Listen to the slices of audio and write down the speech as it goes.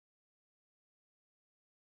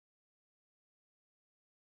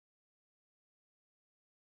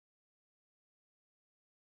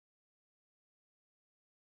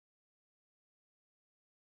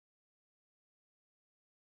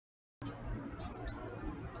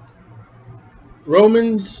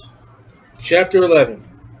Romans chapter 11.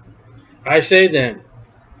 I say then,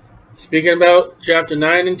 speaking about chapter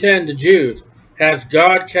 9 and 10, the Jews, has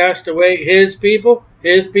God cast away his people?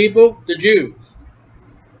 His people, the Jews.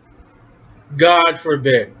 God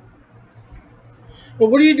forbid. Well,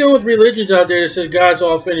 what are you doing with religions out there that says God's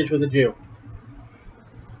all finished with a Jew?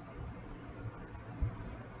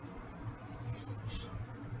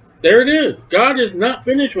 There it is. God is not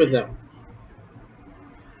finished with them.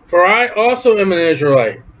 For I also am an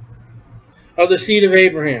Israelite, of the seed of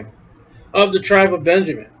Abraham, of the tribe of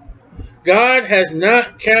Benjamin. God has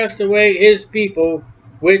not cast away his people,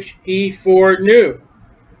 which he foreknew.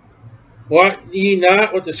 Wot ye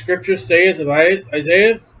not what the scripture saith of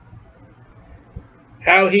Isaiah?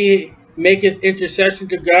 How he maketh intercession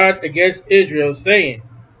to God against Israel, saying,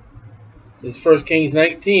 this is 1 Kings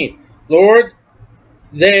 19, Lord,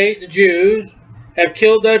 they, the Jews, have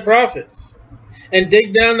killed thy prophets, and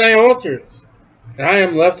digged down thy altars, and I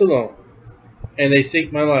am left alone, and they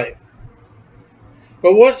seek my life.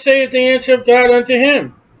 But what saith the answer of God unto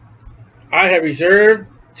him? I have reserved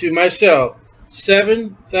to myself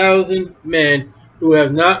 7,000 men who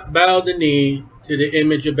have not bowed the knee to the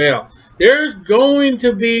image of Baal. There's going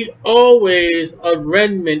to be always a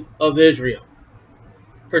remnant of Israel,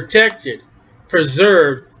 protected,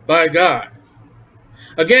 preserved by God.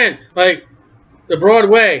 Again, like the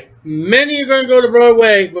Broadway, many are going to go to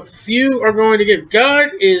Broadway, but few are going to get. God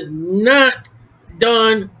is not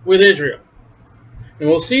done with Israel. And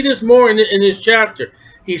we'll see this more in this chapter.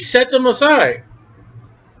 He set them aside.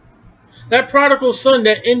 That prodigal son,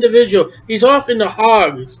 that individual, he's off in the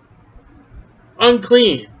hogs,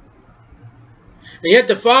 unclean. And yet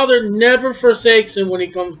the Father never forsakes him when he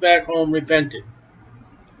comes back home repentant.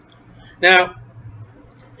 Now,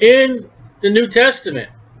 in the New Testament,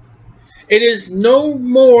 it is no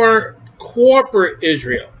more corporate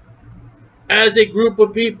Israel as a group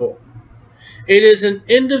of people. It is an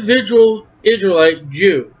individual Israelite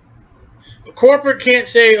Jew. A corporate can't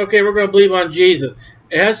say, okay, we're going to believe on Jesus.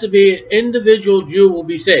 It has to be an individual Jew will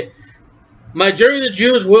be saved. Majority of the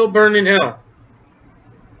Jews will burn in hell.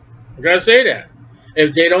 I've got to say that.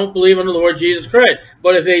 If they don't believe on the Lord Jesus Christ.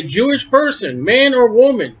 But if a Jewish person, man or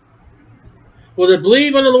woman, will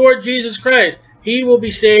believe on the Lord Jesus Christ, he will be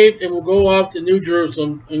saved and will go off to New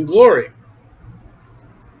Jerusalem in glory.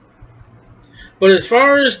 But as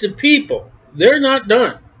far as the people, they're not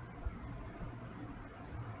done.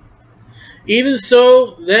 Even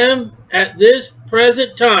so, them at this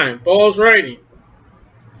present time, Paul's writing.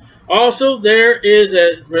 Also, there is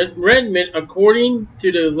a remnant according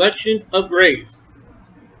to the election of grace.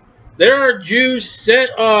 There are Jews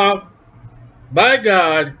set off by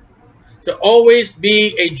God to always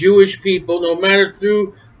be a Jewish people, no matter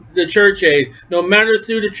through the church age, no matter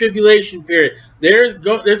through the tribulation period. There's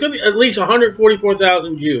going to be at least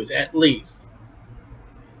 144,000 Jews, at least.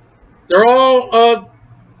 They're all of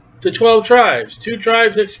the 12 tribes. 2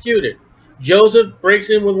 tribes executed. Joseph breaks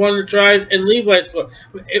in with one of the tribes, and Levites go.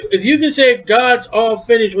 If you can say God's all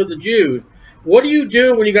finished with the Jews, what do you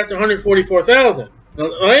do when you got the 144,000?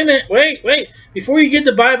 Wait a minute, wait. Before you get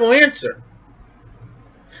the Bible answer,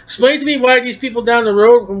 explain to me why these people down the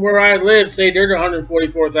road from where I live say they're the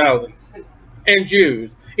 144,000 and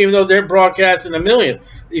Jews, even though they're broadcasting 1 million.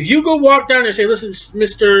 If you go walk down there and say, listen,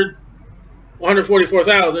 Mr.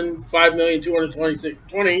 144,000,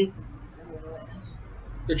 5,226,20,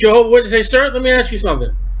 the Jehovah's Witness say, sir, let me ask you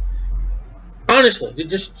something. Honestly,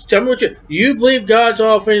 just tell me what you believe God's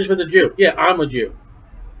all finished with a Jew. Yeah, I'm a Jew.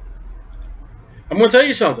 I'm going to tell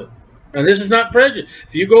you something. And this is not prejudice.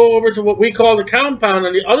 If you go over to what we call the compound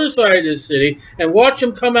on the other side of this city and watch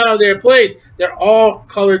them come out of their place, they're all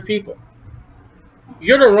colored people.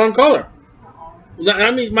 You're the wrong color.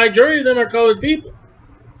 I mean, majority of them are colored people.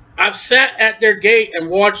 I've sat at their gate and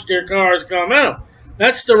watched their cars come out.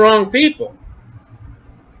 That's the wrong people.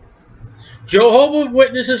 Jehovah's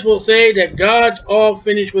Witnesses will say that God's all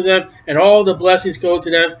finished with them and all the blessings go to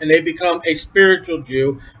them and they become a spiritual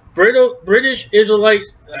Jew. British Israelite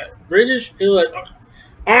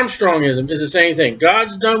Armstrongism is the same thing.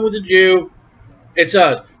 God's done with the Jew. It's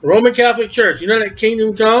us. The Roman Catholic Church, you know that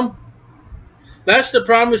kingdom come? That's the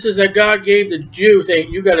promises that God gave the Jews,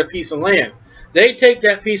 saying, you got a piece of land. They take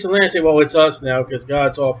that piece of land and say, well, it's us now because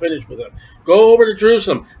God's all finished with them. Go over to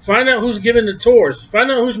Jerusalem. Find out who's giving the tours.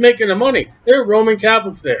 Find out who's making the money. There are Roman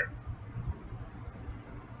Catholics there.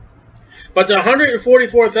 But the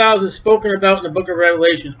 144,000 spoken about in the book of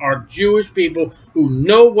Revelation are Jewish people who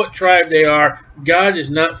know what tribe they are. God is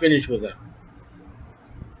not finished with them.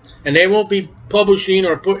 And they won't be publishing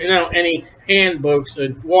or putting out any handbooks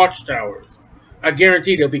and watchtowers. I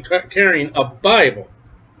guarantee they'll be carrying a Bible.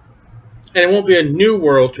 And it won't be a New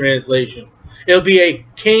World Translation. It'll be a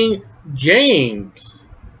King James.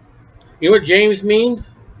 You know what James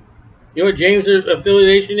means? You know what James'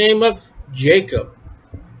 affiliation name of? Jacob.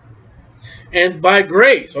 And by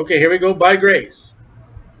grace. Okay, here we go. By grace.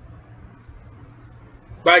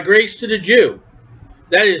 By grace to the Jew.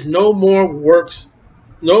 That is no more works.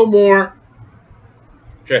 No more.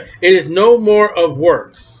 It is no more of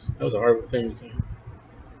works. That was a hard thing to say.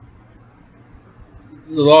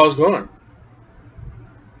 The law is gone.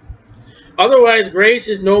 Otherwise, grace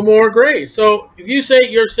is no more grace. So if you say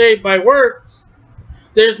you're saved by works,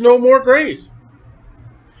 there's no more grace.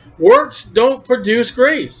 Works don't produce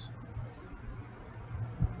grace.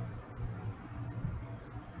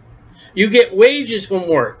 You get wages from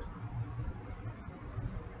work.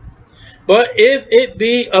 But if it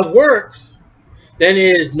be of works, then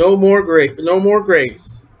it is no more grace. No more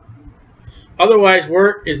grace. Otherwise,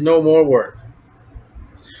 work is no more work.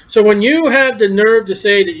 So when you have the nerve to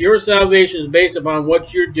say that your salvation is based upon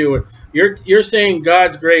what you're doing, you're saying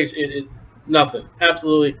God's grace is nothing,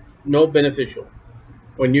 absolutely no beneficial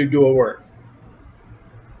when you do a work.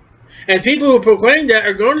 And people who proclaim that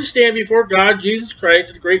are going to stand before God, Jesus Christ,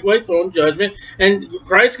 at the great white throne judgment, and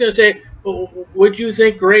Christ's going to say, well, would you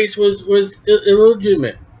think grace was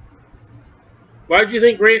illegitimate? Why do you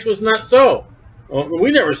think grace was not so? Well,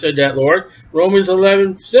 we never said that, Lord.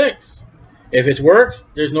 Rom11, 6. If it's works,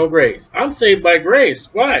 there's no grace. I'm saved by grace.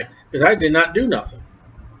 Why? Because I did not do nothing.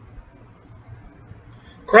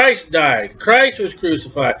 Christ died. Christ was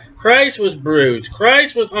crucified. Christ was bruised.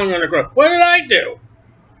 Christ was hung on the cross. What did I do?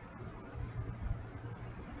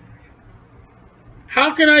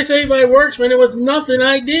 How can I say by works when it was nothing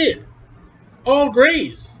I did? All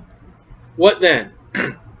grace. What then?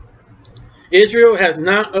 Israel has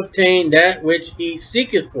not obtained that which he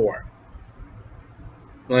seeketh for.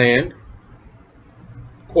 Land.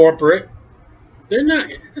 Corporate. They're not.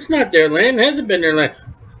 It's not their land. It hasn't been their land.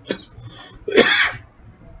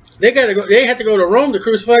 They got to go. They had to go to Rome to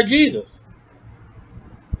crucify Jesus.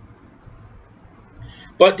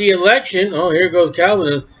 But the election, oh, here goes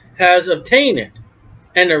Calvinism, has obtained it,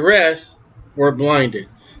 and the rest were blinded.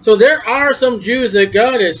 So there are some Jews that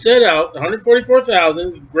God has set out,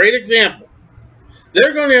 144,000, great example.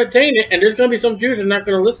 They're going to obtain it, and there's going to be some Jews that are not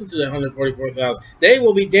going to listen to that 144,000. They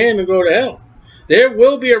will be damned and go to hell. There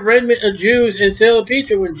will be a remnant of Jews in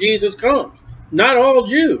Salapitra when Jesus comes. Not all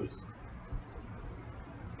Jews.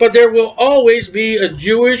 But there will always be a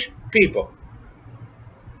Jewish people.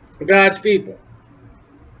 God's people.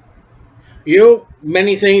 You know,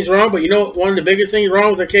 many things wrong, but you know one of the biggest things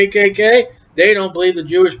wrong with the KKK? They don't believe the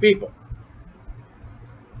Jewish people.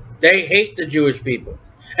 They hate the Jewish people.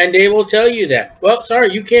 And they will tell you that. Well,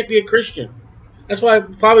 sorry, you can't be a Christian. That's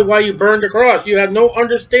probably why you burned the cross. You have no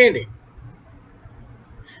understanding.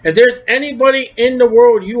 If there's anybody in the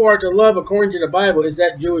world you are to love according to the Bible, is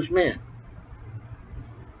that Jewish man.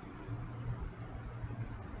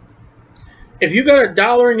 If you got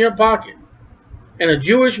 $1 in your pocket and a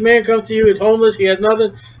Jewish man comes to you, he's homeless, he has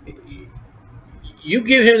nothing, you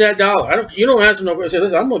give him that $1. You don't ask him no question. Say,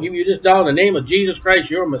 listen, I'm going to give you this $1 in the name of Jesus Christ,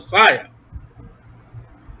 your Messiah.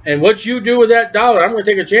 And what you do with that $1, I'm going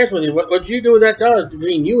to take a chance with you. What you do with that $1 is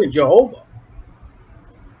between you and Jehovah.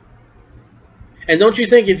 And don't you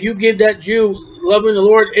think if you give that Jew loving the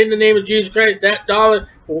Lord in the name of Jesus Christ, that $1,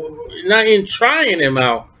 not in trying him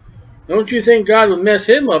out, don't you think God would mess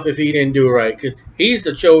him up if he didn't do it right? Because he's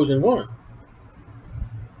the chosen one.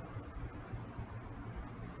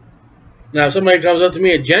 Now, if somebody comes up to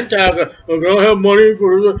me, a Gentile, goes, oh, I don't have money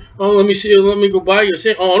for, oh, let me see, let me go buy you a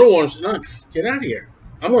cent. Oh, I don't want to, no, get out of here.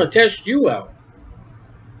 I'm going to test you out.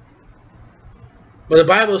 But the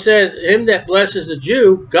Bible says, him that blesses the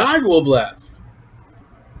Jew, God will bless.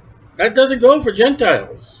 That doesn't go for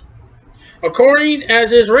Gentiles. According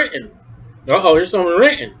as is written. Uh-oh, here's something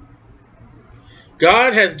written.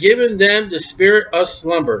 God has given them the spirit of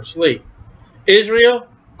slumber, sleep. Israel,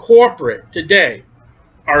 corporate, today,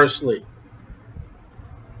 are asleep.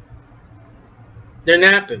 They're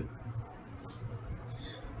napping.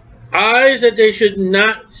 Eyes that they should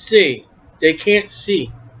not see. They can't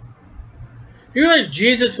see. You realize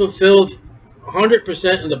Jesus fulfilled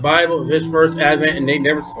 100% of the Bible of his first advent and they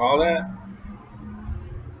never saw that?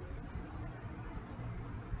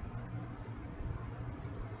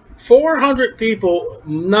 "400 people,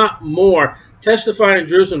 not more, testify in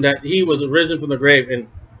Jerusalem that he was risen from the grave, and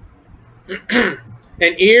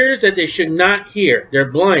and ears that they should not hear."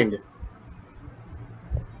 They're blind.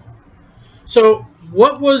 So,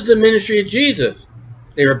 what was the ministry of Jesus?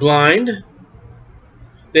 They were blind.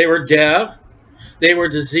 They were deaf. They were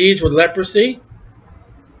diseased with leprosy.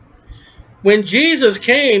 When Jesus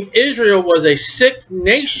came, Israel was a sick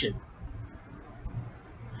nation.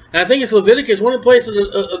 And I think it's Leviticus, one of the places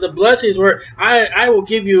of the blessings where I will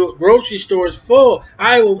give you grocery stores full.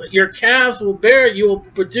 Your calves will bear. You will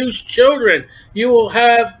produce children. You will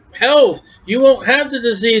have health. You won't have the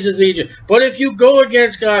diseases of Egypt. But if you go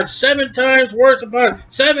against God, 7 times worse upon it,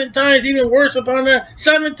 7 times even worse upon that,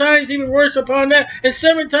 7 times even worse upon that, and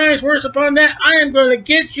 7 times worse upon that, I am going to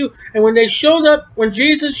get you. And when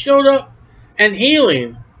Jesus showed up and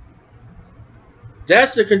healing,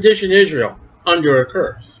 that's the condition of Israel under a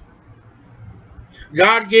curse.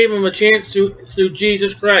 God gave them a chance through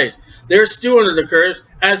Jesus Christ. They're still under the curse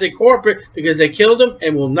as a corporate because they killed him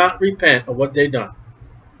and will not repent of what they've done.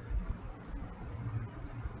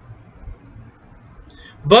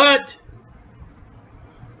 But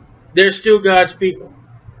they're still God's people.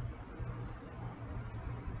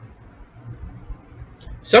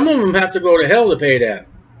 Some of them have to go to hell to pay that.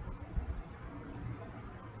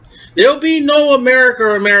 There'll be no America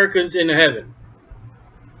or Americans in heaven.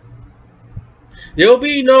 There'll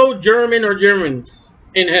be no German or Germans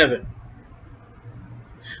in heaven.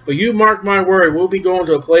 But you mark my word, we'll be going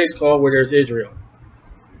to a place called where there's Israel.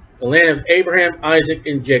 The land of Abraham, Isaac,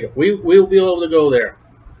 and Jacob. We'll be able to go there.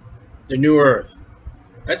 The new earth.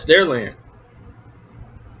 That's their land.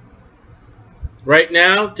 Right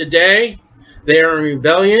now, today, they are in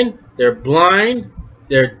rebellion. They're blind.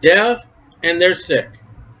 They're deaf. And they're sick.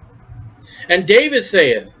 And David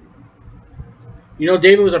saith, you know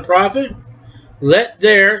David was a prophet? Let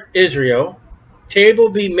their, Israel, table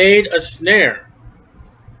be made a snare,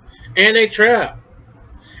 and a trap,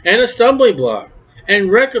 and a stumbling block,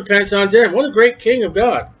 and recompense on them. What a great king of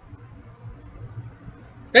God.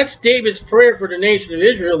 That's David's prayer for the nation of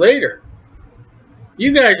Israel later.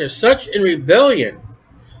 You guys are such in rebellion.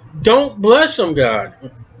 Don't bless them, God.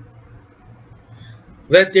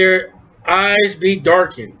 Let their eyes be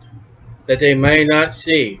darkened, that they may not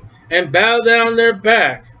see, and bow down their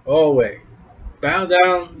back always. Bow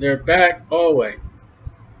down their back always.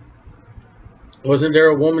 Wasn't there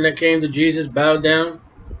a woman that came to Jesus, bowed down?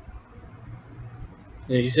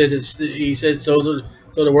 And he said, so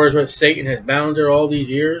the words were, Satan has bound her all these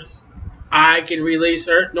years. I can release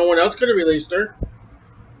her. No one else could have released her.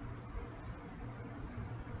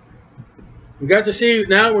 We got to see,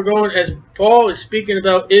 now we're going, as Paul is speaking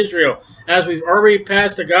about Israel, as we've already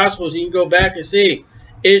passed the Gospels, you can go back and see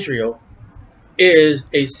Israel is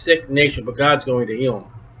a sick nation, but God's going to heal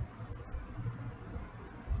them.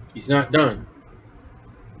 He's not done.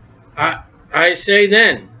 I say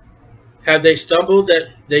then, have they stumbled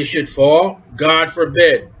that they should fall? God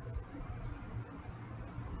forbid.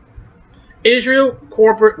 Israel,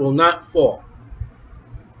 corporate, will not fall.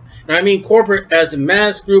 And I mean corporate as a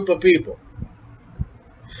mass group of people.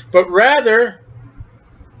 But rather,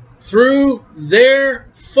 through their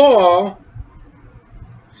fall,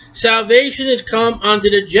 salvation has come unto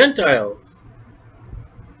the Gentiles.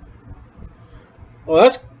 Well,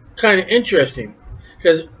 that's kind of interesting.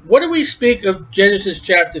 Because what do we speak of Genesis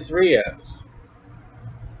chapter 3 as?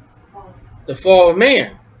 The fall of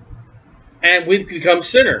man. And we've become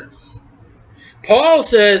sinners. Paul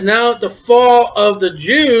says now the fall of the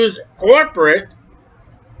Jews, corporate.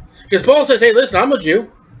 Because Paul says, hey, listen, I'm a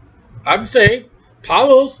Jew. I'm saved.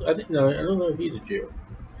 Apollos, I don't know if he's a Jew.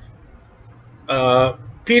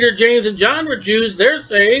 Peter, James, and John were Jews. They're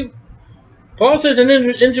saved. Paul says an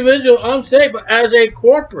individual, I'm saved, but as a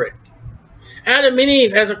corporate. Adam and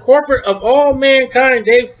Eve, as a corporate of all mankind,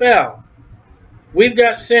 they fell. We've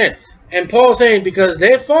got sin. And Paul's saying because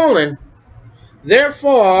they've fallen, their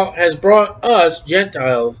fall has brought us,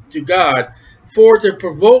 Gentiles, to God for to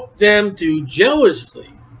provoke them to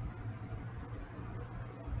jealousy.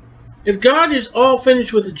 If God is all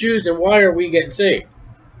finished with the Jews, then why are we getting saved?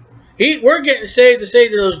 We're getting saved to say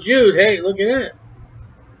to those Jews, hey, look at that.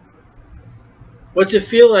 What's it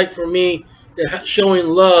feel like for me showing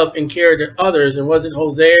love and care to others? And wasn't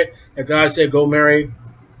Hosea that God said, go marry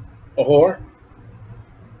a whore?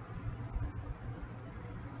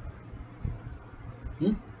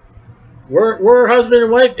 We're husband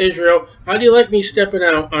and wife, Israel. How do you like me stepping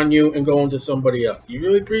out on you and going to somebody else? You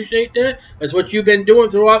really appreciate that? That's what you've been doing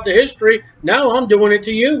throughout the history. Now I'm doing it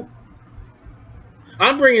to you.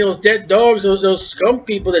 I'm bringing those dead dogs, those scum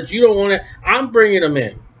people that you don't want to. I'm bringing them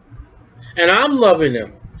in. And I'm loving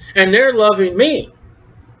them. And they're loving me.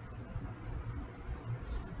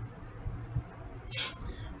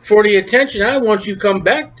 For the attention, I want you to come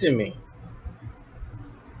back to me.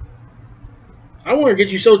 I want to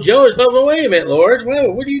get you so jealous. But wait a minute, Lord.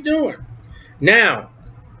 What are you doing? Now,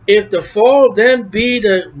 if the fall then be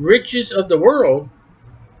the riches of the world,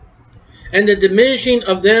 and the diminishing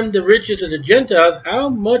of them the riches of the Gentiles, how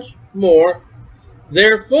much more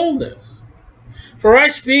their fullness? For I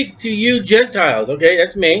speak to you Gentiles, okay,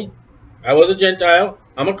 that's me. I was a Gentile.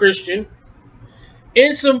 I'm a Christian.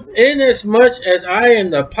 Inasmuch as I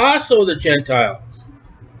am the apostle of the Gentiles.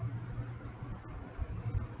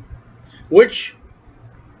 Which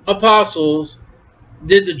apostles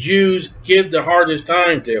did the Jews give the hardest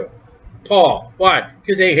time to? Paul. Why?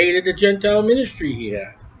 Because they hated the Gentile ministry he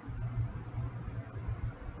had.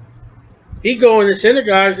 He'd go in the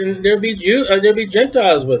synagogues and there'd be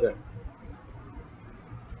Gentiles with him.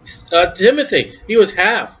 Timothy, he was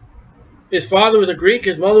half. His father was a Greek,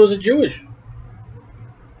 his mother was a Jewish.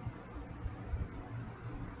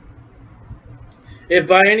 If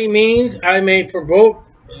by any means I may provoke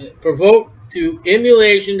to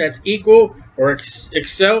emulation that's equal or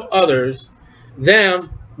excel others, them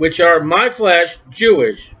which are my flesh,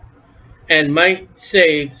 Jewish, and might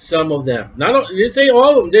save some of them. He didn't say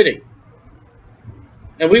all of them, did he?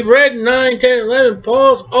 And we've read 9, 10, 11,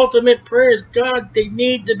 Paul's ultimate prayer is, God, they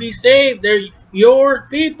need to be saved. They're your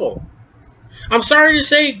people. I'm sorry to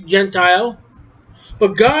say, Gentile,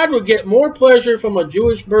 but God would get more pleasure from a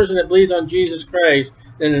Jewish person that believes on Jesus Christ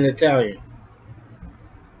than an Italian.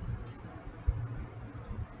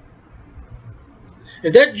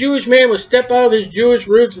 If that Jewish man would step out of his Jewish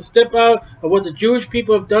roots and step out of what the Jewish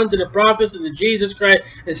people have done to the prophets and to Jesus Christ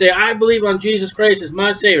and say, I believe on Jesus Christ as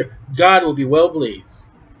my Savior, God will be well pleased.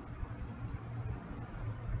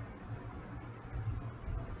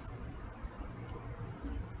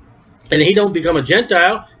 And he don't become a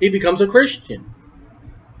Gentile, he becomes a Christian.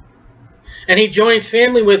 And he joins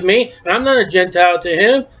family with me, and I'm not a Gentile to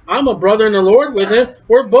him. I'm a brother in the Lord with him.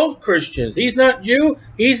 We're both Christians. He's not Jew,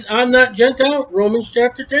 I'm not Gentile. Romans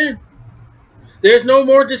chapter 10. There's no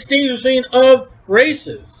more distinguishing of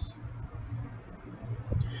races.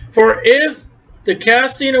 For if the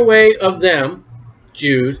casting away of them,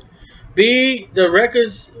 Jews, be the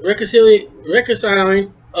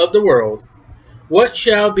reconciling of the world, what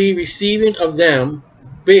shall be receiving of them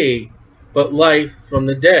be but life from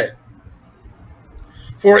the dead?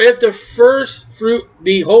 For if the first fruit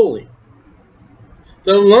be holy,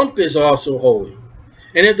 the lump is also holy.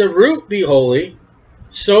 And if the root be holy,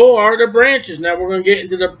 so are the branches. Now we're going to get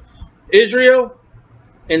into the Israel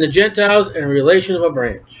and the Gentiles and a relation of a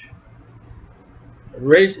branch.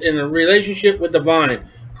 In a relationship with the vine.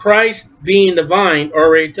 Christ being the vine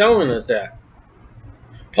already telling us that.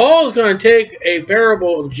 Paul's going to take a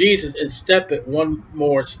parable of Jesus and step it one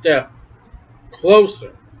more step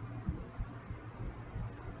closer.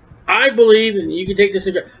 I believe, and you can take this,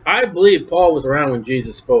 I believe Paul was around when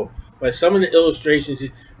Jesus spoke. By some of the illustrations,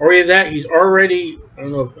 or either that he's already, I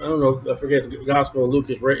forget the Gospel of Luke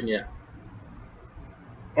is written yet.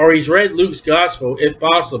 Or he's read Luke's Gospel, if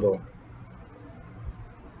possible.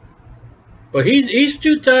 But he's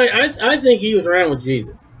too tight. I think he was around with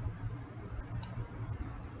Jesus.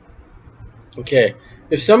 Okay,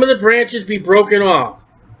 if some of the branches be broken off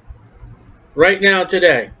right now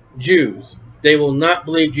today, Jews, they will not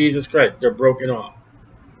believe Jesus Christ. They're broken off.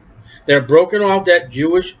 They're broken off that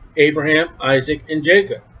Jewish Abraham, Isaac, and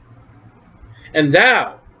Jacob. And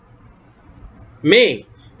thou, me,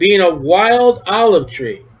 being a wild olive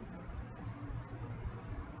tree.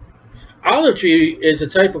 Olive tree is a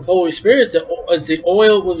type of Holy Spirit. The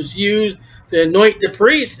oil was used to anoint the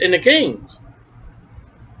priests and the kings.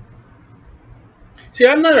 See,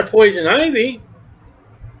 I'm not a poison ivy.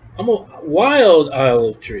 I'm a wild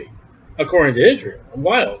olive tree, according to Israel. I'm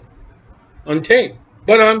wild, untamed,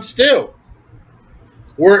 but I'm still.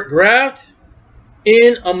 Were it graft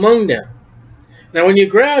in among them. Now, when you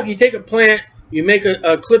graft, you take a plant, you make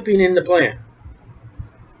a clipping in the plant.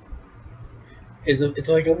 It's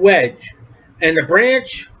like a wedge, and the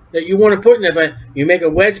branch that you want to put in that plant, you make a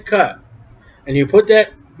wedge cut, and you put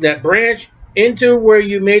that branch into where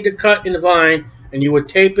you made the cut in the vine, and you would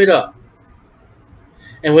tape it up.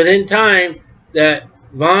 And within time, that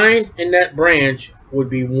vine and that branch would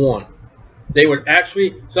be one. They would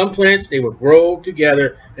actually, some plants, they would grow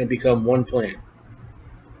together and become one plant.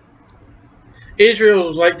 Israel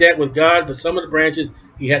was like that with God, but some of the branches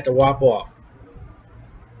he had to lop off.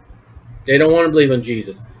 They don't want to believe in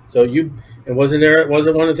Jesus. So wasn't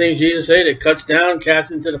one of the things Jesus said, it cuts down,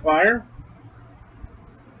 casts into the fire?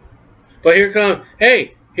 But here comes,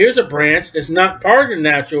 hey, here's a branch that's not part of the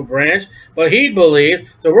natural branch, but he believes,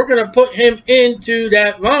 so we're going to put him into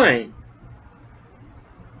that vine.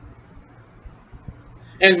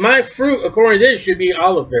 And my fruit, according to this, should be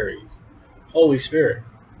olive berries. Holy Spirit.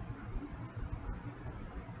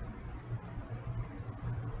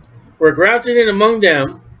 We're grafted in among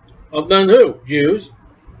them, among who? Jews.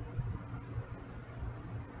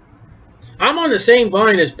 I'm on the same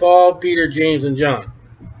vine as Paul, Peter, James, and John.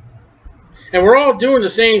 And we're all doing the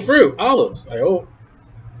same fruit, olives, I hope.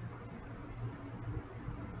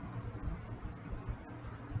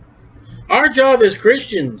 Our job as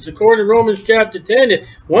Christians, according to Romans chapter 10, is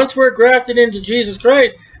once we're grafted into Jesus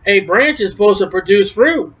Christ, a branch is supposed to produce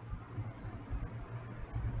fruit.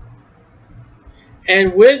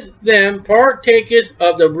 And with them partaketh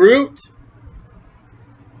of the root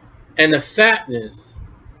and the fatness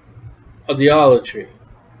of the olive tree.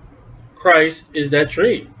 Christ is that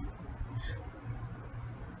tree.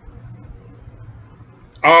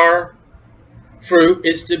 Our fruit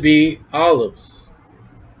is to be olives.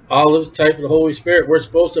 Olives, type of the Holy Spirit. We're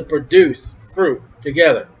supposed to produce fruit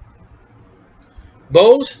together.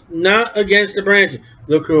 Boast not against the branches.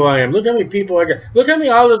 Look who I am. Look how many people I got. Look how many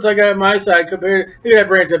olives I got on my side compared to, look at that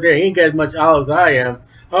branch up there. He ain't got as much olives as I am.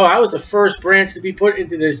 Oh, I was the first branch to be put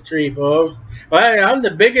into this tree, folks. Well, I'm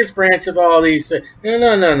the biggest branch of all these things.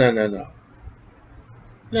 No.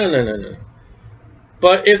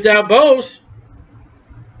 But if thou boast,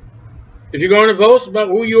 if you're going to boast about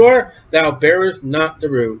who you are, thou bearest not the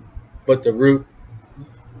root, but the root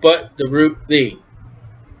thee.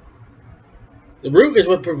 The root is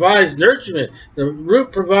what provides nourishment. The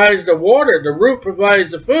root provides the water. The root provides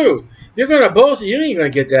the food. If you're going to boast, you ain't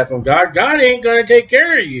going to get that from God. God ain't going to take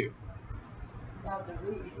care of you. Without the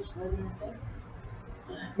root, you just wither and dead.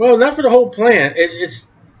 Well, not for the whole plant. It's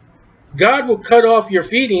God will cut off your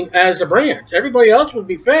feeding as the branch. Everybody else would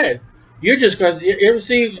be fed. You're just going to. You ever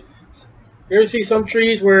see some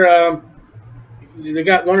trees where they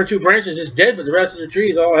got one or two branches just dead, but the rest of the tree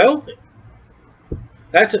is all healthy?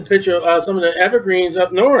 That's a picture of some of the evergreens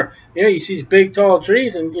up north. You know, you see these big, tall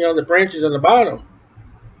trees, and you know the branches on the bottom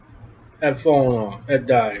have fallen off, have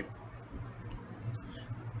died.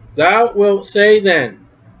 Thou wilt say then,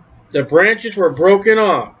 the branches were broken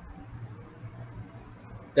off,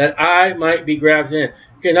 that I might be grafted in.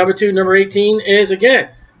 Okay, number 18 is, again,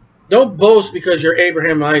 don't boast because you're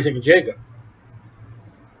Abraham, Isaac, and Jacob.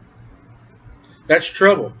 That's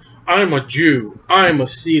trouble. I'm a Jew. I'm a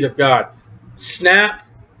seed of God. Snap.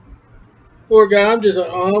 Lord God, I'm just a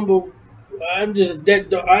humble, I'm just a dead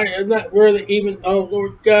dog. I'm not worthy even, oh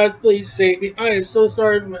Lord God, please save me. I am so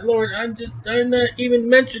sorry, my Lord. I'm not even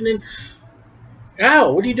mentioning.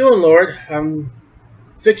 Ow, what are you doing, Lord? I'm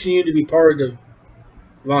fixing you to be part of the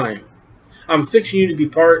vine. I'm fixing you to be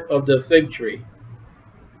part of the fig tree.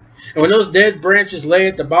 And when those dead branches lay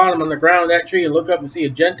at the bottom on the ground of that tree and look up and see a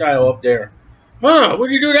Gentile up there, huh, what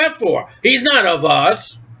did you do that for? He's not of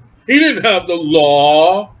us. He didn't have the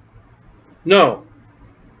law. No.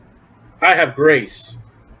 I have grace.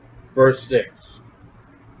 Verse 6.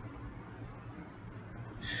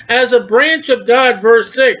 As a branch of God,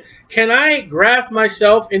 verse 6. Can I graft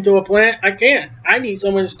myself into a plant? I can't. I need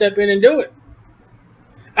someone to step in and do it.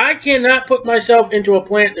 I cannot put myself into a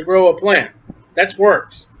plant to grow a plant. That's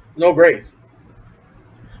works. No grace.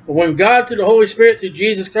 But when God, through the Holy Spirit, through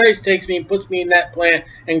Jesus Christ, takes me and puts me in that plant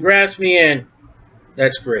and grafts me in,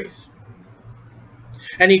 that's grace.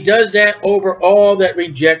 And he does that over all that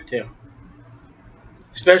reject him.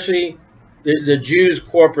 Especially the Jews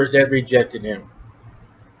corporate that rejected him.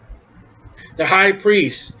 The high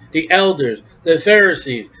priests, the elders, the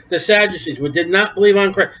Pharisees, the Sadducees, who did not believe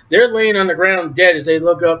on Christ. They're laying on the ground dead as they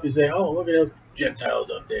look up and say, oh, look at those Gentiles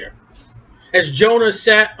up there. As Jonah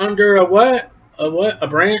sat under a what? A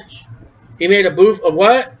branch. He made a booth of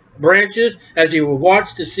what? Branches, as he would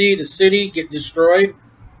watch to see the city get destroyed.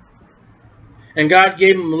 And God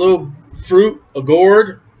gave him a little fruit, a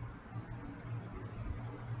gourd.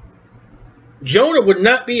 Jonah would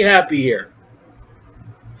not be happy here.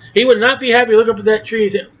 He would not be happy to look up at that tree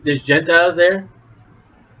and say, there's Gentiles there?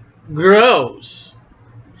 Gross.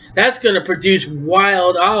 That's going to produce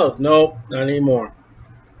wild olives. Nope, not anymore.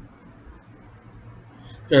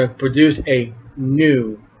 It's going to produce a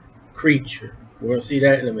new creature. We're going to see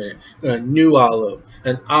that in a minute. A new olive.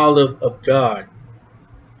 An olive of God.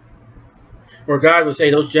 Where God would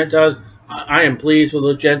say, those Gentiles, I am pleased with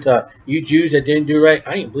those Gentiles. You Jews that didn't do right,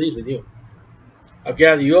 I ain't pleased with you. I'll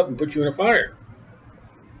gather you up and put you in a fire.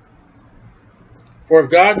 For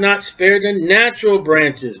if God not spared the natural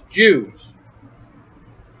branches, Jews.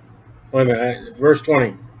 Wait a minute, verse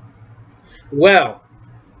 20. Well,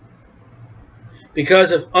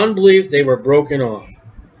 because of unbelief, they were broken off.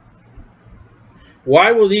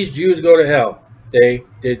 Why will these Jews go to hell? They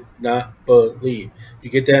did not believe. You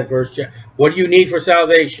get that verse? What do you need for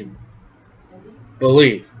salvation?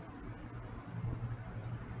 Belief.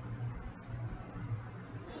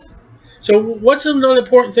 So what's another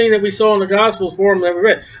important thing that we saw in the Gospels for them that we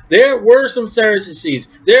read? There were some Sadducees.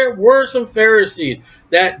 There were some Pharisees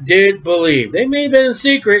that did believe. They may have been in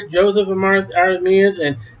secret, Joseph and Arimaeus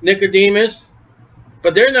and Nicodemus,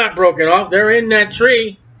 but they're not broken off. They're in that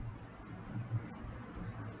tree.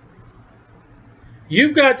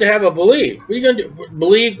 You've got to have a belief. What are you going to do?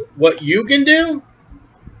 Believe what you can do?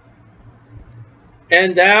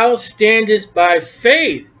 And thou standest by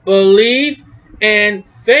faith. Belief and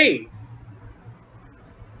faith.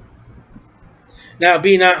 Now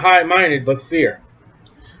be not high-minded, but fear.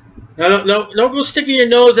 Now don't go sticking your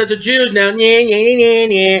nose at the Jews now.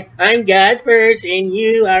 I'm God first and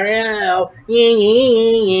you are hell.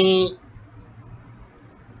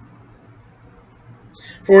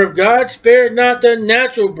 For if God spared not the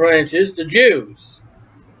natural branches, the Jews,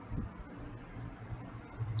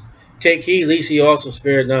 take heed, lest he also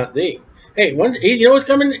spared not thee. Hey, you know what's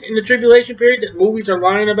coming in the tribulation period that movies are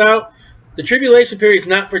lying about? The tribulation period is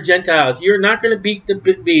not for Gentiles. You're not going to beat the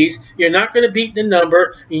beast. You're not going to beat the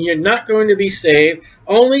number. And you're not going to be saved.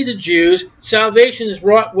 Only the Jews. Salvation is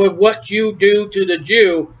wrought with what you do to the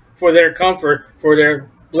Jew for their comfort, for their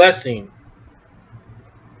blessing.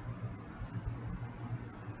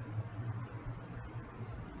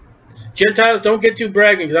 Gentiles, don't get too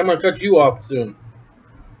bragging because I'm going to cut you off soon.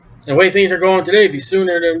 And the way things are going today, be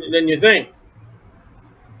sooner than you think.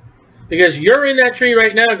 Because you're in that tree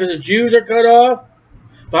right now because the Jews are cut off.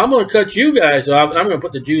 But I'm going to cut you guys off and I'm going to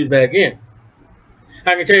put the Jews back in.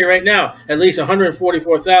 I can tell you right now, at least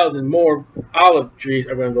 144,000 more olive trees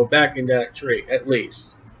are going to go back in that tree, at least.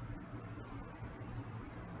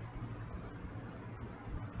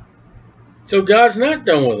 So God's not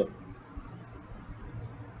done with them.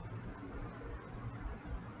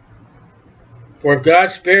 For if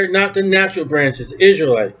God spared not the natural branches, the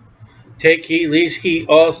Israelites, take heed, lest he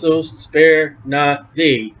also spare not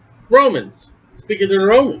thee. Romans, speaking to the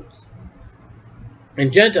Romans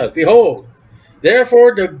and Gentiles, behold,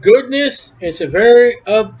 therefore the goodness and severity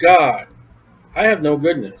of God, I have no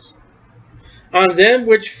goodness, on them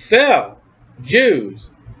which fell, Jews,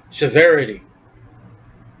 severity.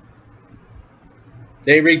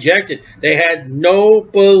 They rejected. They had no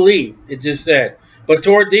belief, it just said. But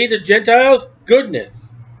toward thee, the Gentiles,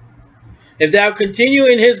 goodness. If thou continue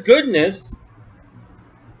in his goodness,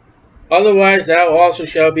 otherwise thou also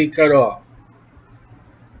shalt be cut off.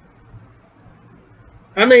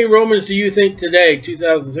 How many Romans do you think today,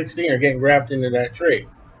 2016, are getting grafted into that tree?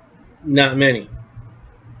 Not many.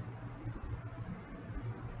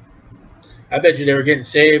 I bet you they were getting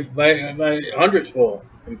saved by hundreds full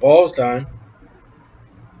in Paul's time.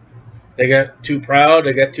 They got too proud.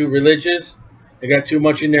 They got too religious. They got too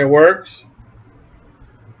much in their works.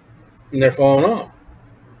 And they're falling off.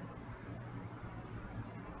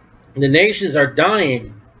 The nations are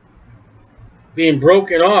dying, being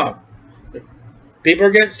broken off. People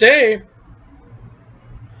are getting saved.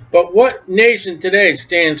 But what nation today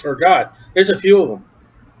stands for God? There's a few of them.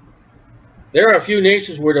 There are a few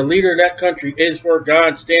nations where the leader of that country is for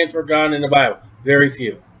God, stands for God in the Bible. Very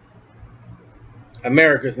few.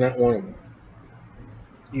 America's not one of them.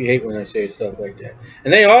 You hate when I say stuff like that.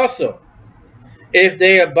 And they also, if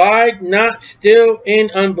they abide not still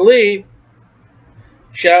in unbelief,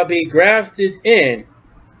 shall be grafted in.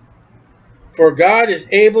 For God is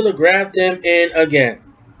able to graft them in again.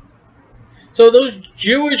 So those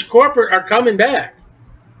Jewish corporate are coming back.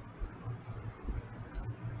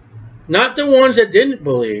 Not the ones that didn't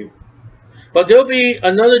believe. But there'll be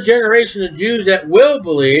another generation of Jews that will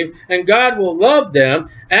believe, and God will love them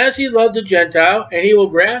as he loved the Gentile, and he will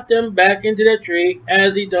graft them back into that tree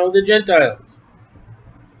as he done the Gentiles.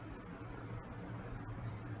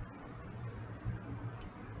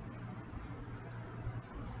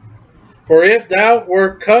 For if thou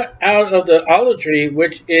wert cut out of the olive tree,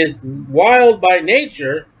 which is wild by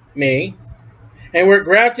nature, and were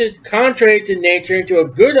grafted contrary to nature into a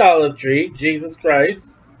good olive tree, Jesus Christ,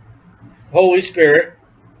 Holy Spirit,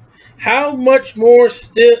 how much more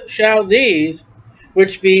still shall these,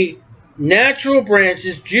 which be natural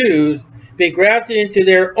branches, Jews, be grafted into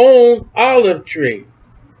their own olive tree?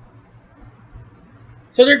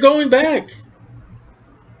 So they're going back.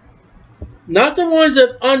 Not the ones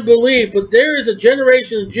of unbelief, but there is a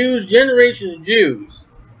generation of Jews,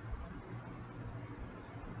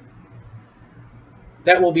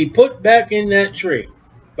 that will be put back in that tree.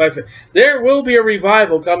 There will be a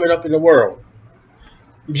revival coming up in the world.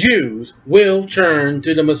 Jews will turn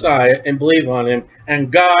to the Messiah and believe on him,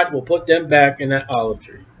 and God will put them back in that olive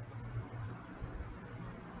tree.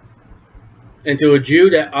 And to a Jew,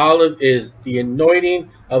 that olive is the anointing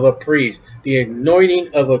of a priest, the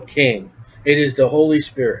anointing of a king. It is the Holy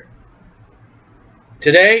Spirit.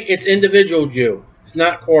 Today, it's individual Jew. It's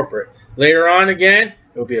not corporate. Later on again,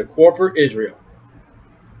 it will be a corporate Israel.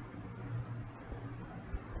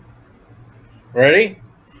 Ready?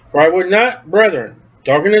 For I would not, brethren,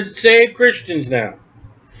 talking to saved Christians now,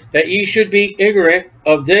 that ye should be ignorant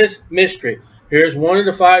of this mystery. Here's one of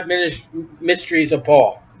the 5 mysteries of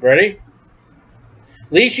Paul. Ready?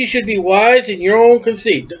 Lest ye should be wise in your own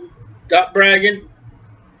conceit. Stop bragging.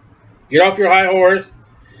 Get off your high horse.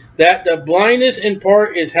 That the blindness in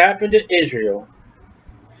part is happened to Israel,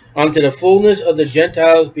 unto the fullness of the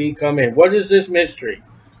Gentiles be come in. What is this mystery?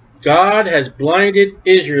 God has blinded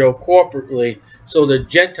Israel corporately so the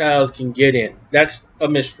Gentiles can get in. That's a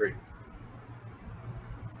mystery.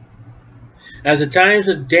 As the times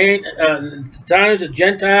of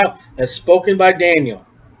Gentile as spoken by Daniel.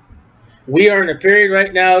 We are in a period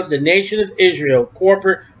right now, the nation of Israel,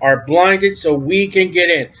 corporate, are blinded so we can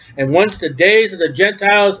get in. And once the days of the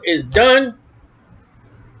Gentiles is done,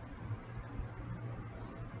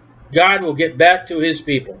 God will get back to his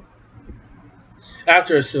people.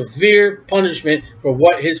 After a severe punishment for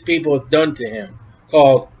what his people have done to him,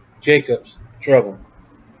 called Jacob's trouble.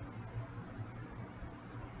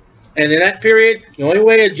 And in that period, the only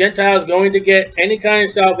way a Gentile is going to get any kind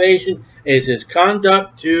of salvation is his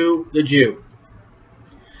conduct to the Jew.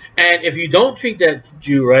 And if you don't treat that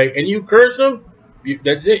Jew right and you curse him,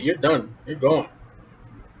 that's it. You're done. You're gone.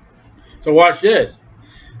 So watch this.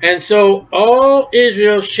 And so all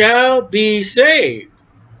Israel shall be saved.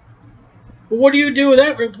 Well, what do you do with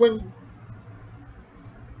that?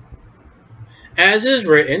 As is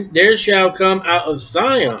written, there shall come out of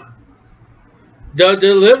Zion the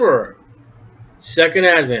deliverer, second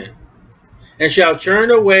advent, and shall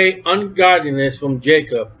turn away ungodliness from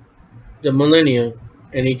Jacob, the millennium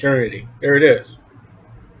and eternity. There it is.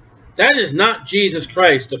 That is not Jesus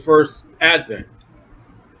Christ, the first advent.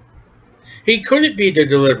 He couldn't be the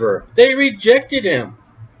deliverer. They rejected him.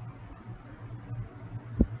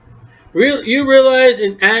 You realize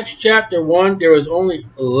in Acts chapter 1, there was only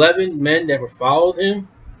 11 men that were followed him?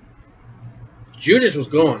 Judas was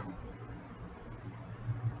gone.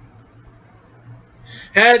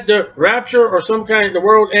 Had the rapture or some kind of the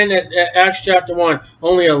world end at Acts chapter 1,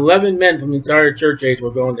 only 11 men from the entire church age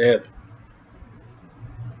were going to heaven.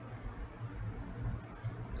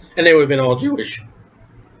 And they would have been all Jewish.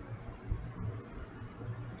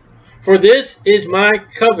 For this is my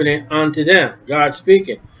covenant unto them, God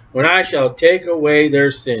speaking, when I shall take away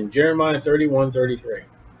their sin. Jeremiah 31:33.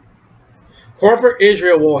 Corporate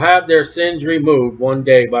Israel will have their sins removed one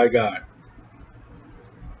day by God.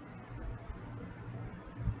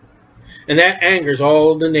 And that angers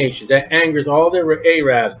all the nations. That angers all the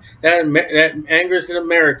Arabs. That angers the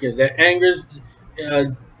Americans. That angers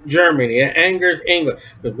Germany. That angers England.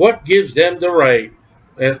 But what gives them the right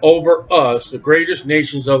and over us, the greatest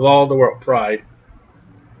nations of all the world? Pride.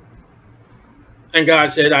 And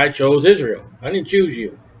God said, I chose Israel. I didn't choose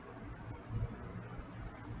you.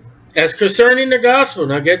 As concerning the gospel,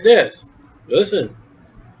 now get this. Listen.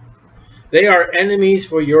 They are enemies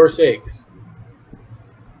for your sakes.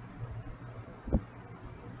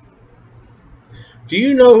 Do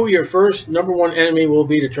you know who your first #1 enemy will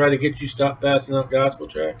be to try to get you to stop passing out gospel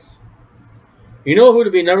tracts? You know who to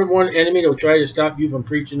be #1 enemy that will try to stop you from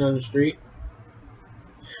preaching on the street?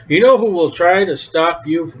 You know who will try to stop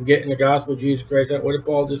you from getting the gospel of Jesus Christ? What did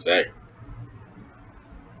Paul just say?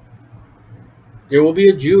 There will be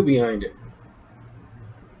a Jew behind it.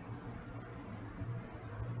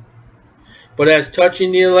 But as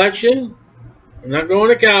touching the election, I'm not going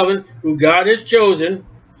to Calvin, who God has chosen.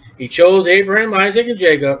 He chose Abraham, Isaac, and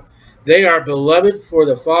Jacob. They are beloved for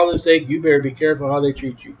the Father's sake. You better be careful how they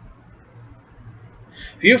treat you.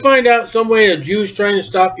 If you find out some way a Jew's trying to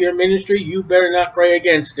stop your ministry, you better not pray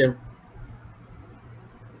against him.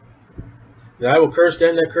 I will curse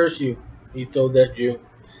them that curse you, he told that Jew.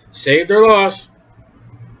 Saved or lost.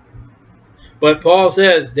 But Paul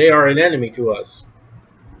says they are an enemy to us.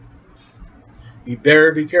 You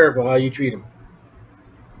better be careful how you treat them.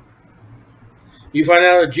 You find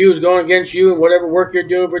out a Jew is going against you and whatever work you're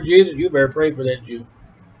doing for Jesus, you better pray for that Jew.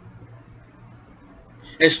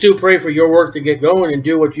 And still pray for your work to get going and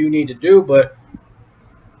do what you need to do. But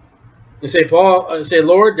and say, Paul, say,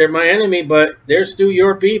 Lord, they're my enemy, but they're still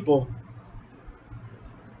your people.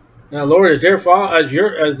 Now, Lord, as their father, as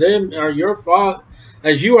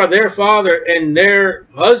you are their father and their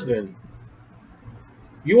husband,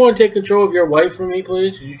 you want to take control of your wife for me,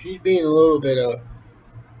 please? She's being a little bit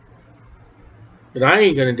because I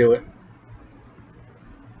ain't going to do it.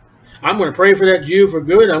 I'm going to pray for that Jew for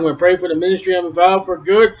good. I'm going to pray for the ministry I'm involved for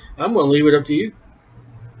good. I'm going to leave it up to you.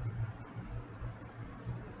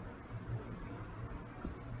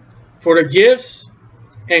 For the gifts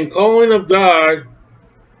and calling of God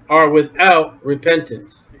are without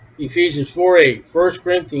repentance. Ephesians 4:8, 1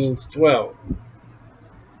 Corinthians 12.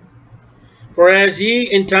 For as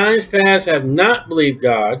ye in times past have not believed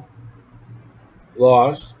God,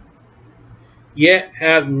 lost, yet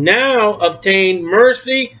have now obtained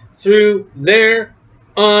mercy through their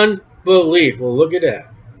unbelief. Well, look at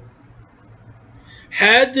that.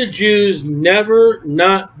 Had the Jews never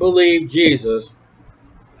not believed Jesus,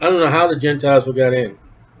 I don't know how the Gentiles would got in.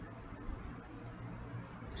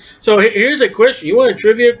 So here's a question. You want a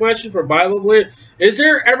trivia question for Bible believers? Is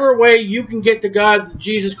there ever a way you can get to God,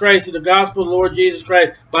 Jesus Christ, to the gospel of the Lord Jesus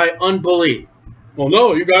Christ by unbelief? Well,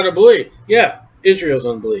 no, you got to believe. Yeah, Israel's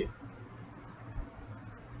unbelief.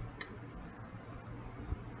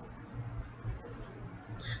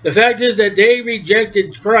 The fact is that they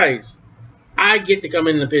rejected Christ. I get to come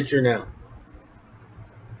in the picture now.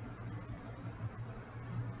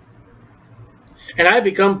 And I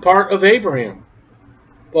become part of Abraham,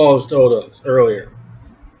 Paul has told us earlier.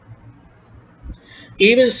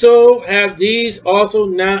 Even so have these also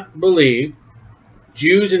not believed,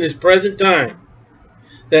 Jews in this present time,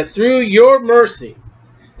 that through your mercy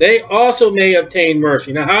they also may obtain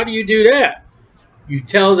mercy. Now, how do you do that? You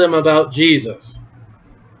tell them about Jesus.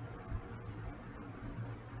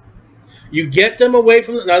 You get them away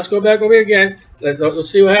from... Now, let's go back over here again. Let's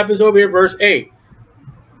see what happens over here, verse 8.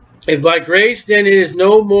 If by grace, then it is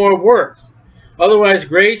no more works. Otherwise,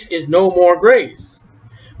 grace is no more grace.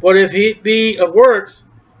 But if it be of works,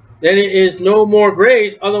 then it is no more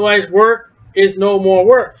grace. Otherwise, work is no more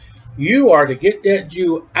work. You are to get that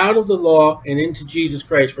Jew out of the law and into Jesus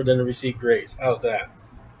Christ for them to receive grace. How's that?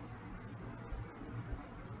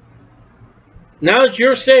 Now that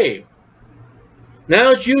you're saved,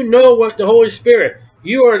 now that you know what the Holy Spirit,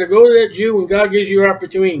 you are to go to that Jew when God gives you your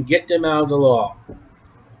opportunity and get them out of the law.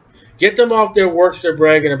 Get them off their works they're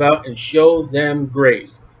bragging about and show them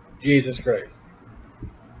grace. Jesus Christ.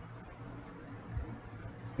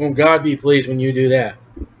 Won't God be pleased when you do that?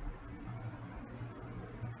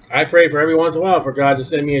 I pray for every once in a while for God to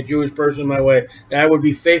send me a Jewish person my way that I would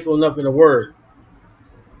be faithful enough in the word.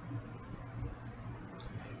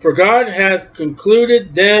 For God hath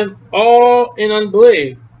concluded them all in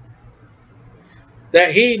unbelief,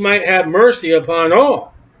 that he might have mercy upon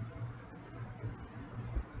all.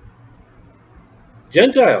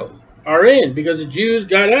 Gentiles are in because the Jews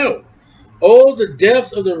got out. Oh, the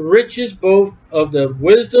depths of the riches both of the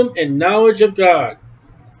wisdom and knowledge of God.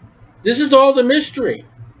 This is all the mystery.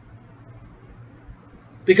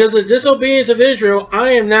 Because of the disobedience of Israel,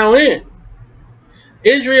 I am now in.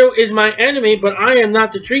 Israel is my enemy, but I am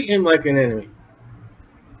not to treat him like an enemy.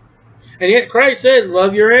 And yet Christ says,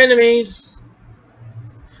 love your enemies.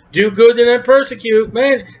 Do good and then persecute.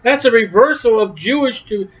 Man, that's a reversal of Jewish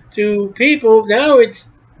to people. Now it's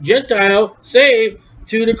Gentile saved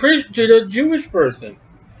to the Jewish person.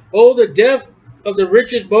 Oh, the depth of the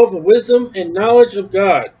riches both of wisdom and knowledge of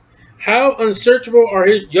God. How unsearchable are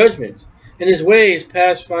his judgments, and his ways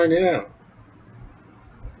past finding out.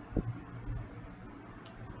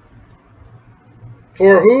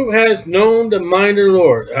 For who has known the mind of the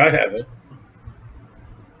Lord? I haven't.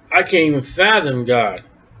 I can't even fathom God.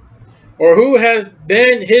 Or who has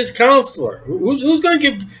been his counselor? Who's God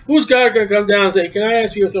going to come down and say, can I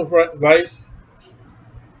ask you some advice?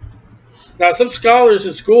 Now, some scholars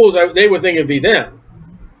in schools, they would think it'd be them.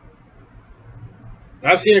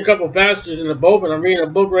 I've seen a couple of pastors in the boat, and I'm reading a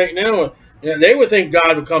book right now, and they would think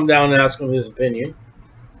God would come down and ask him his opinion.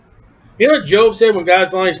 You know what Job said when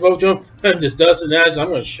God finally spoke to him? I'm just dust and ashes. I'm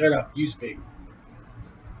going to shut up. You speak.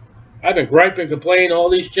 I've been griping, complaining all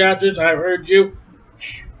these chapters. I've heard you.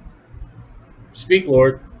 Speak,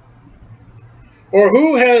 Lord. Or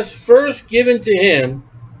who has first given to him,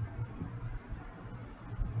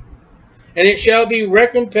 and it shall be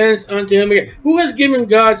recompensed unto him again. Who has given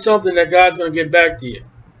God something that God's going to give back to you?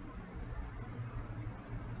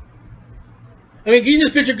 I mean, can you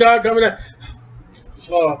just picture God coming down?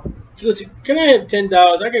 Oh, listen, can I have $10?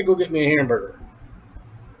 I got to go get me a hamburger.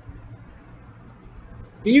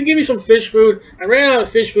 Can you give me some fish food? I ran out of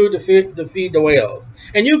fish food to feed the whales.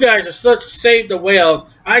 And you guys are such save the whales.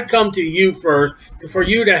 I come to you first for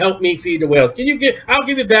you to help me feed the whales. Can you I'll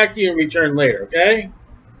give it back to you in return later, okay?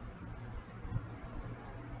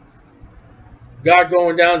 God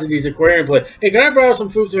going down to these aquarium places. Hey, can I borrow some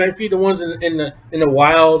food so I can feed the ones in the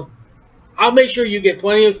wild? I'll make sure you get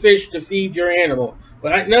plenty of fish to feed your animal.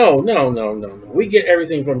 But no. We get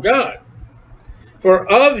everything from God. For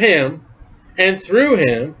of him, and through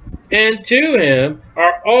him, and to him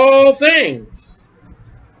are all things,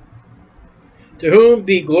 to whom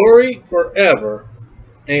be glory forever.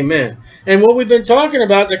 Amen. And what we've been talking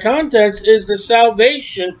about, the contents, is the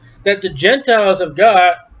salvation that the Gentiles have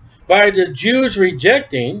got by the Jews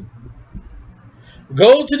rejecting.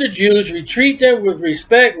 Go to the Jews, retreat them with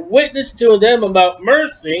respect, witness to them about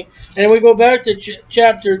mercy. And we go back to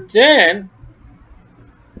chapter 10.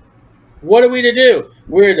 What are we to do?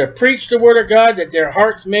 We're to preach the word of God, that their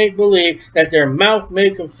hearts may believe, that their mouth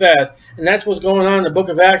may confess. And that's what's going on in the book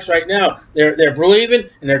of Acts right now. They're believing,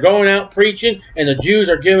 and they're going out preaching, and the Jews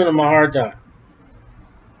are giving them a hard time.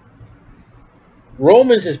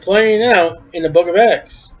 Romans is playing out in the book of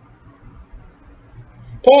Acts.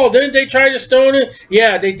 Paul, didn't they try to stone him?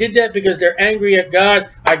 Yeah, they did that because they're angry at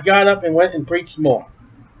God. I got up and went and preached more.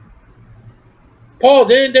 Paul,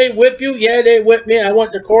 didn't they whip you? Yeah, they whipped me. I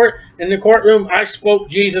went to court. In the courtroom, I spoke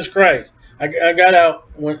Jesus Christ. I got out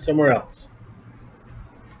and went somewhere else.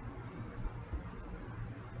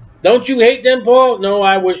 Don't you hate them, Paul? No,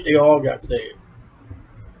 I wish they all got saved.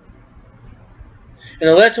 And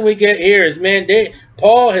the lesson we get here is, man,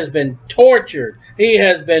 Paul has been tortured. He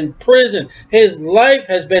has been imprisoned. His life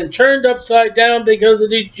has been turned upside down because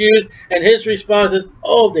of these Jews. And his response is,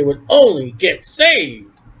 oh, they would only get saved.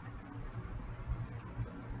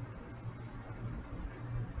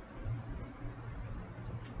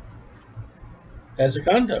 That's the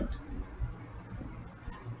conduct.